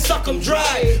high, then suck them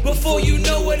dry. Before you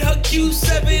know it, her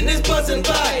Q7 is buzzing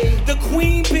by. The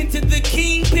queen pin to the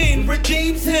kingpin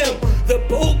redeems him. The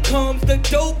boat comes, the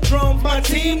dope drums, my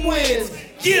team wins.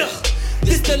 Yeah,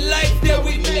 this the life that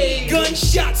we made.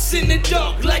 Gunshots in the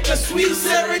dark like a sweet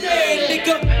serenade.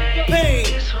 Nigga, pain.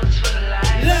 This one's for the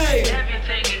life. Life.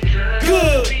 Everything is good.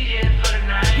 Good. We here for the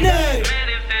night. Night. Man,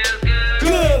 it feels good.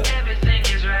 Good. Everything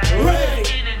is right. Right.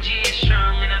 Energy is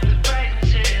strong enough to brighten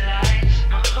city lights.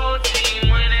 My whole team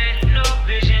winning, no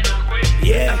vision, no grit.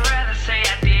 Yeah. I'd rather say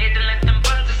I did than let them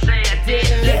buzzers say I did.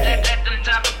 Yeah. Let them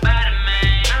talk about it,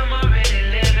 man. I'm already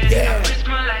living. Yeah. I risk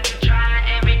my life to try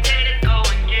every day to go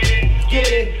and get it.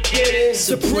 Get it.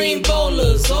 Supreme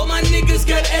bowlers, all my niggas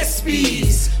got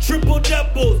SBs. Triple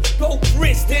doubles, broke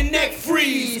wrist and neck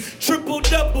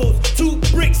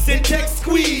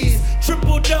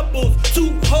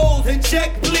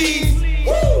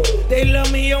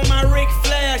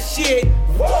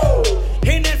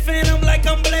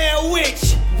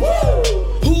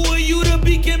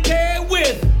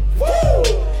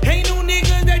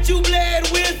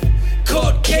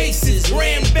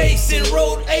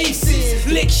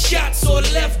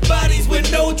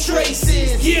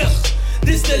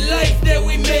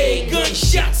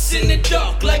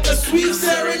like a sweet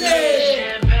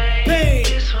serenade. Pain,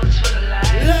 This one's for the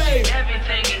life. life,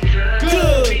 Everything is good.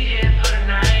 Good. Be here for the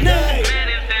night. Night. Man,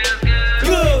 it feels good.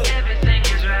 Good. Everything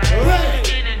is right.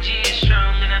 Right. Energy is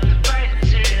strong enough to brighten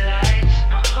city lights.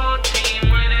 My whole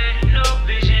team winning. No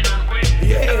vision, no grit.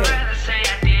 Yeah. I'd rather say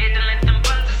I did than let them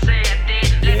buzzers say I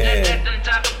didn't. Yeah. Let them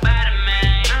talk about it,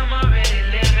 man. I'm already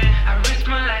living. I risk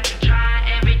my life to try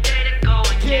every day to go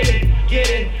and get it, get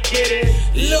it, get it.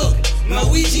 Look, my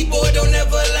Ouija board don't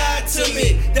ever lie to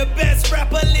me. The best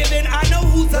rapper living, I know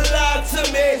who's alive to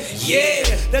me. Yeah,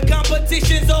 The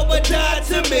competition's over, die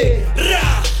to me.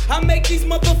 Rah! I make these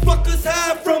motherfuckers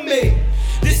hide from me.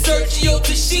 this Sergio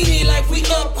Tashini life we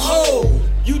uphold.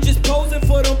 You just posing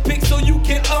for them pics so you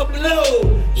can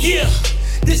upload. Yeah,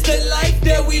 this the life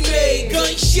that we made.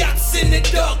 Gunshots in the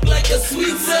dark like a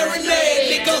sweet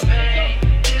serenade,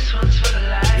 nigga. This one's for the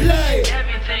life. Life.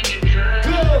 Everything is good.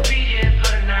 Good. Be here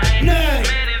for the night. Night.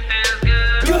 Man, it feels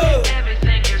good. Good.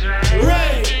 Everything is right.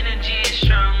 Right. Energy is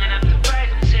strong enough to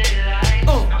brighten city lights.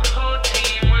 My whole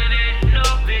team winning. No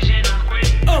vision, no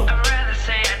grit. I'd rather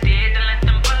say I did than let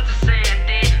them buzzers say I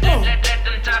didn't. Let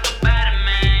them talk about it,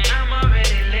 man. I'm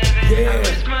already living. Yeah. I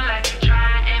risk my life to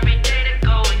try every day to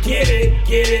go and Get it,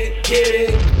 get it, get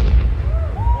it.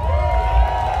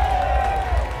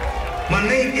 My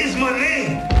name is my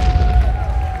name.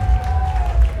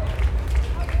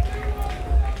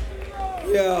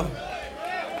 Yeah.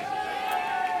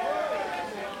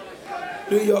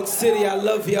 New York City, I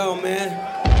love y'all, man.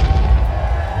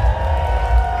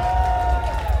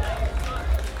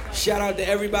 Shout out to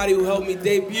everybody who helped me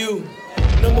debut.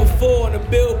 Number 4 on the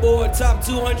Billboard Top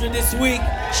 200 this week.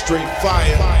 Straight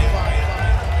fire.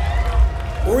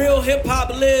 Real hip hop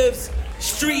lives.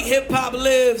 Street hip hop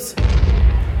lives.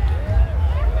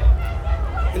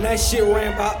 And that shit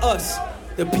ran by us,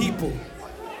 the people.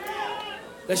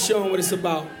 Let's show them what it's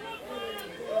about.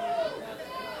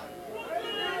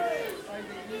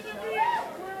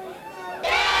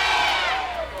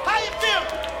 How you feel?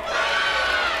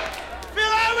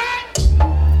 Feel all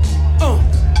right?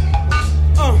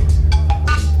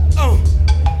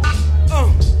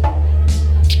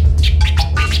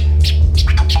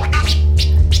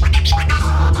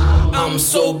 I'm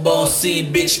so bossy,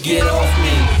 bitch, get off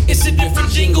me. It's a different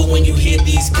jingle when you hear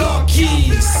these car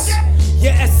keys.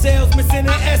 Your SL's missing an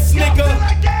S,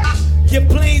 nigga. Your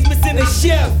plane's missing a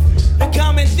chef. The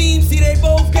common theme, see, they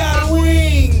both got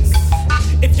wings.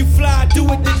 If you fly, do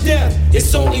it to death.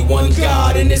 It's only one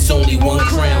God and it's only one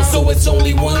crown, so it's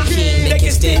only one king that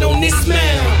can stand on this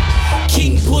mound.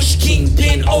 King Push,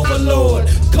 Kingpin, Overlord.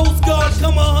 Coast Guard,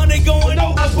 come 100 going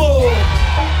overboard.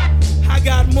 I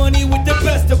got money with the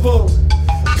best of them.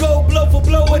 Go blow for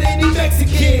blow with any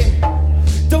Mexican.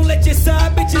 Don't let your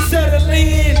side bitches settle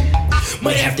in.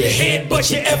 Might have to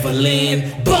headbutt your Evelyn.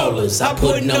 Ballers, I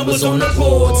put numbers on the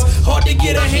boards. Hard to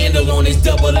get a handle on this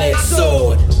double-edged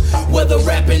sword. Whether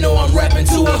rapping or I'm rapping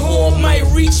to a horn, might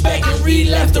reach back and read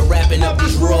after wrapping up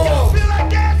this raw.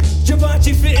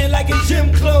 Givenchy fitting like a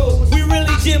gym clothes. We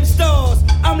really gym stars.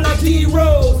 I'm like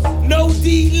D-Rose. No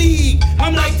D-League.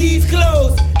 I'm like these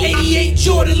clothes. 88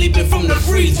 Jordan leaping from the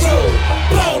free throw.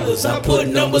 Ballers, I put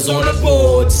numbers on the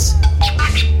boards.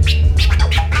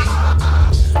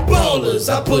 Ballers,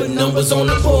 I put numbers on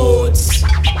the boards.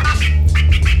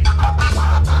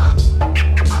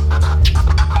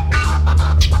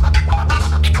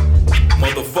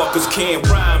 Motherfuckers can't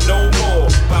rhyme no more,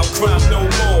 about crime no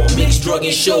more. Mixed drug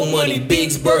and show money,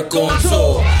 Biggs Burke on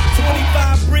tour.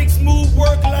 25 bricks, move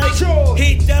work like chore.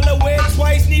 Hit Delaware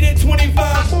twice, needed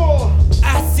 25 more.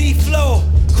 I see flow,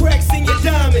 cracks in your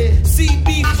diamond.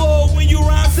 CB4 when you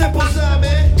rhyme simple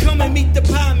Simon. Come and meet the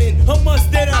pieman, how much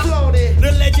that I floated.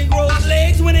 The legend grows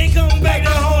legs when they come back to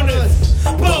haunt us.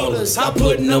 Ballers, I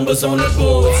put numbers on the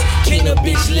boards. Can a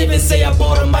bitch live and say I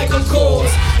bought a Michael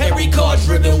Kors? Every car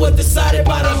driven was decided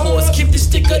by the horse. Keep the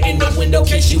sticker in the window,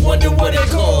 case you wonder what it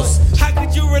costs. How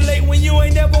could you relate when you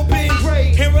ain't never been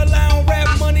great? And rely on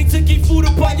rap money to keep food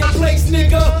upon your plates,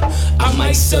 nigga. I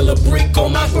might sell a brick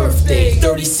on my birthday.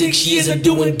 36 years of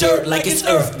doing dirt like it's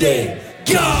Earth Day.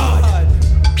 God!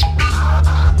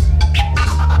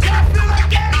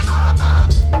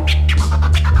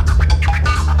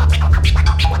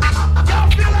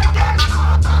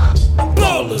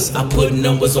 Ballers, I put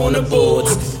numbers on the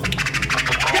boards.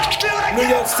 New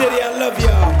York City, I love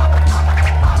y'all.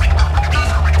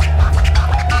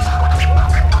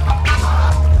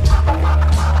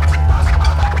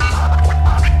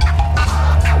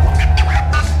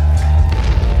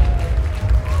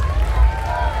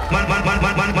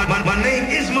 My name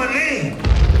is my name.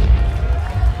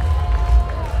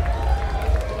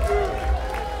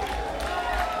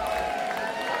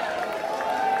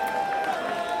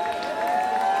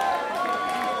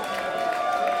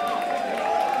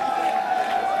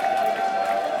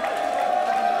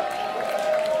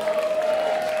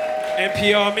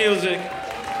 NPR Music,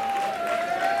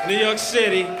 New York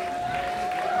City.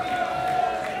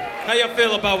 How y'all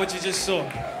feel about what you just saw?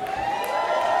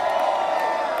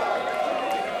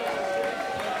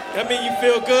 That mean you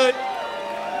feel good?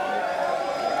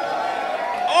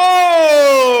 Oh!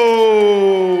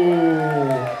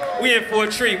 We in for a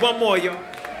treat. One more, y'all.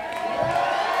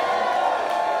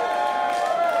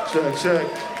 Check, check.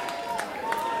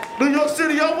 New York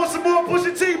City, y'all want some more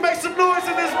Pusha T? Make some noise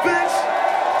in this bitch.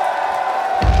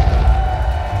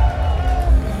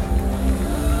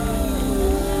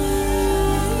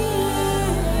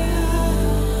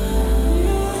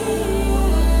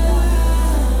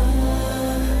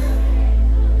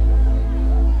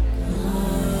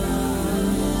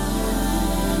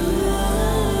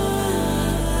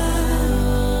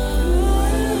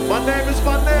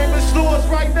 My name is yours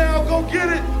right now. Go get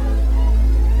it.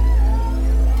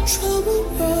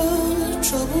 Troubled world,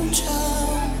 troubled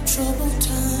child, troubled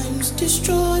times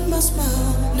destroyed my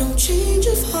smile. No change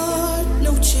of heart,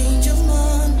 no change of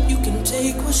mind. You can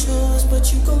take what's yours,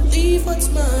 but you gon' leave what's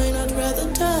mine. I'd rather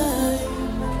die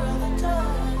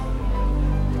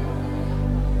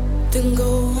than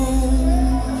go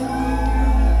home.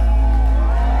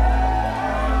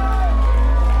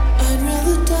 I'd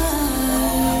rather die.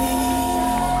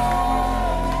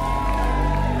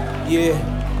 Yeah.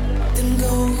 Then go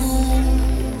home.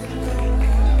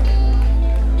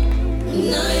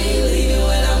 And I ain't leaving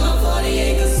without my 40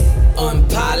 acres.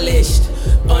 Unpolished,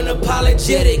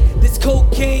 unapologetic. This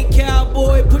cocaine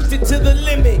cowboy pushed it to the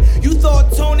limit. You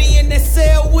thought Tony in that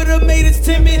cell would've made us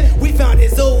timid? We found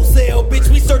his old cell, bitch.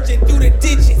 We searching through the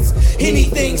digits.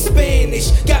 Anything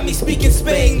Spanish, got me speaking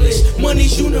Spanglish.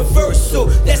 Money's universal,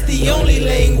 that's the only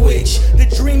language. The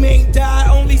dream ain't died,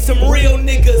 only some real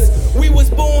niggas. We was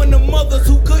born to mothers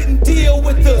who couldn't deal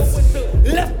with us,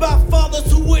 left by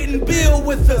fathers who wouldn't build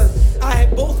with us. I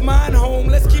had both mine home,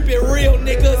 let's keep it real,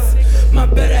 niggas. My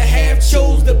better half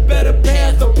chose the better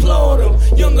path, applaud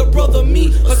him. Younger brother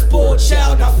me, a spoiled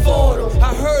child, I fought him.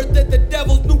 I heard that the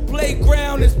devil's new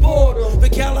playground is boredom. The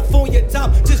California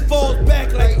top just falls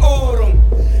back like autumn.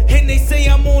 And they say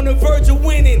I'm on the verge of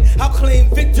winning. I'll claim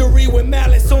victory with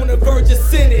malice on the verge of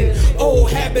sinning.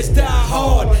 Old habits die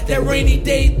hard. That rainy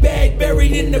day bag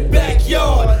buried in the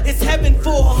backyard. It's heaven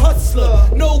for a hustler,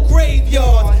 no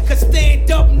graveyard. Cause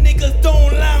stand up niggas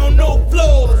don't lie on no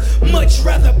floors. Much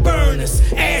rather burn us,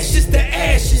 ashes to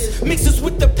ashes. Mix us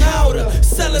with the powder,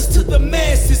 sell us to the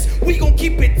masses. We gon'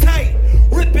 keep it tight,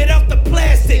 rip it out the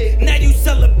plastic. Now you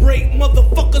celebrate,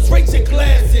 motherfuckers, raise your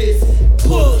glasses.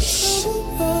 Push.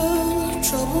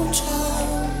 Troubled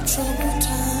child, troubled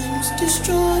times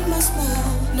destroyed my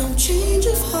smile. No change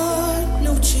of heart,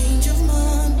 no change of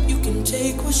mind. You can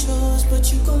take what's yours,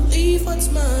 but you gon' leave what's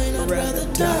mine. I'd rather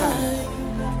die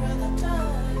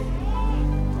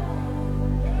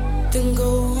than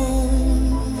go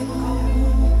home.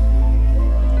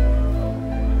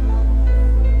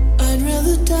 I'd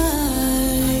rather die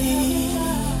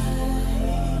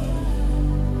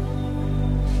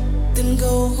than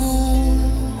go home.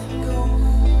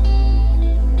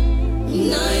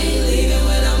 And I ain't leaving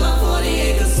without my 40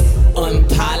 acres.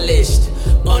 Unpolished,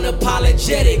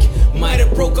 unapologetic. Might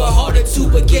have broke a heart or two,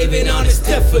 but gave it honest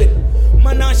effort.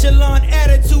 My nonchalant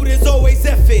attitude is always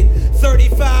effort.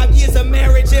 35 years of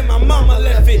marriage and my mama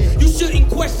left it. You shouldn't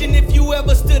question if you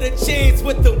ever stood a chance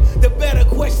with them. The better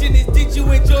question is, did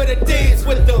you enjoy the dance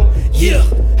with them? Yeah,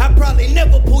 I probably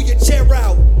never pull your chair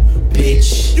out,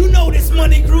 bitch. You know this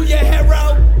money grew your hair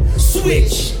out.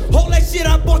 Switch, all that shit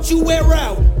I bought you wear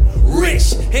out.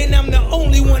 Rich, and I'm the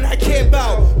only one I care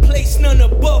about. Place none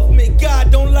above me,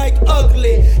 God don't like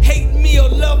ugly. Hate me or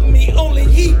love me, only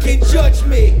he can judge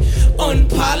me.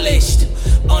 Unpolished,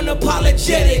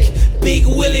 unapologetic. Big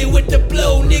Willie with the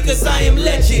blow, niggas, I am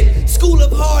legend. School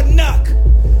of hard knock,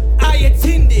 I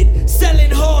attended.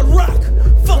 Selling hard rock,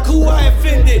 fuck who I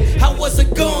offended. I was a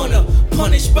goner,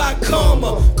 punished by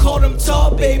karma. Called him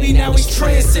tall baby, now he's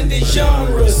transcending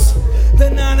genres. The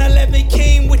 9/11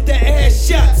 came with the ass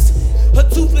shots. A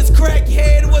toothless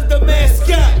crackhead was the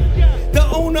mascot. The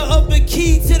owner of the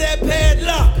key to that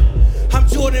padlock. I'm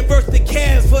Jordan versus the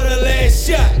Cavs for the last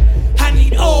shot. I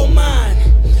need all mine.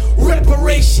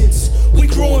 Reparations. We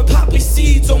growing poppy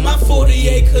seeds on my 40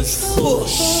 acres.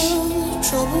 Push.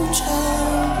 Troubled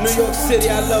child. New York City,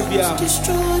 I love y'all.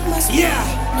 Destroyed my smile. Yeah.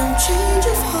 No change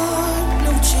of heart,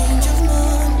 no change of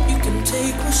mind. You can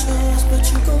take what's yours, but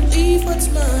you gon' leave what's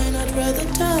mine. I'd rather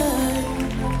die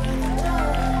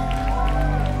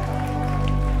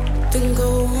than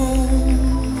go home.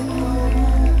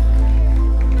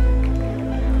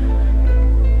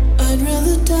 I'd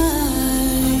rather die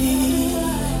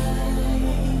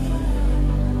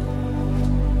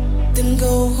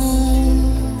go home.